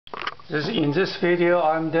In this video,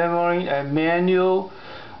 I'm demoing a manual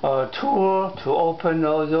tool to open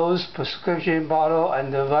all those prescription bottle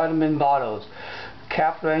and the vitamin bottles.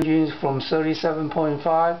 Cap ranging from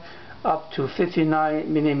 37.5 up to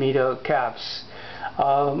 59mm caps.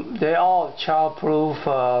 They're all child-proof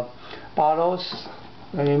bottles.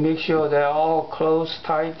 Let me make sure they're all closed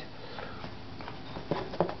tight.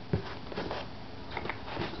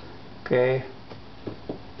 Okay.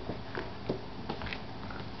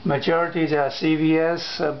 Majority are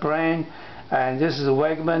CVS brand, and this is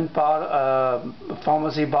Wegman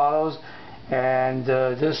pharmacy bottles, and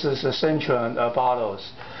this is the Centron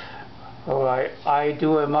bottles. Alright, I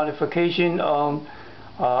do a modification on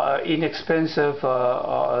inexpensive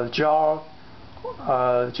jar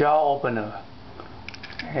opener,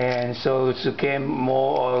 and so to gain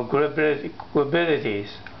more gripabilities.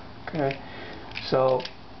 Okay, so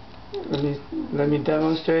let me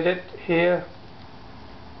demonstrate it here.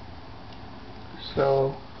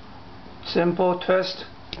 So, simple twist,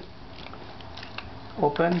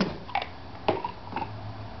 open,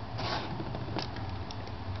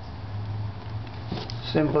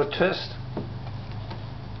 simple twist,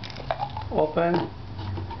 open,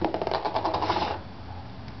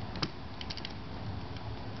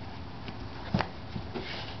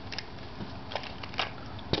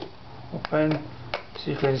 open,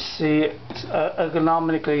 so you can see it's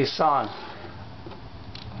ergonomically sound.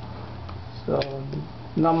 So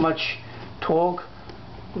not much torque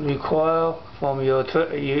required from your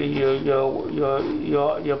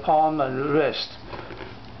palm and wrist.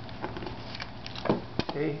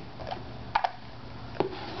 Okay.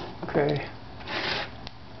 Okay.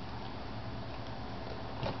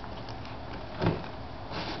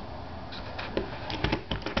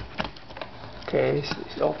 Okay.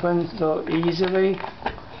 It's open so easily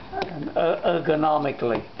and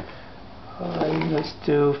ergonomically. Alright, let's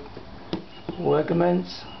do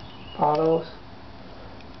Wegman's bottles.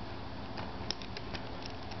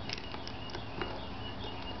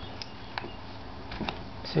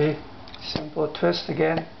 See, simple twist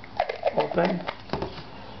again, open,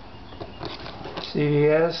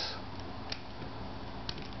 CVS,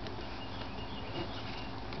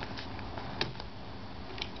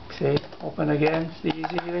 see, open again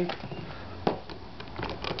easily.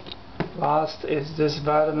 Last is this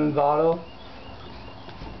vitamin bottle.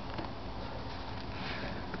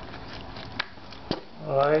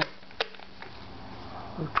 Alright,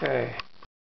 okay.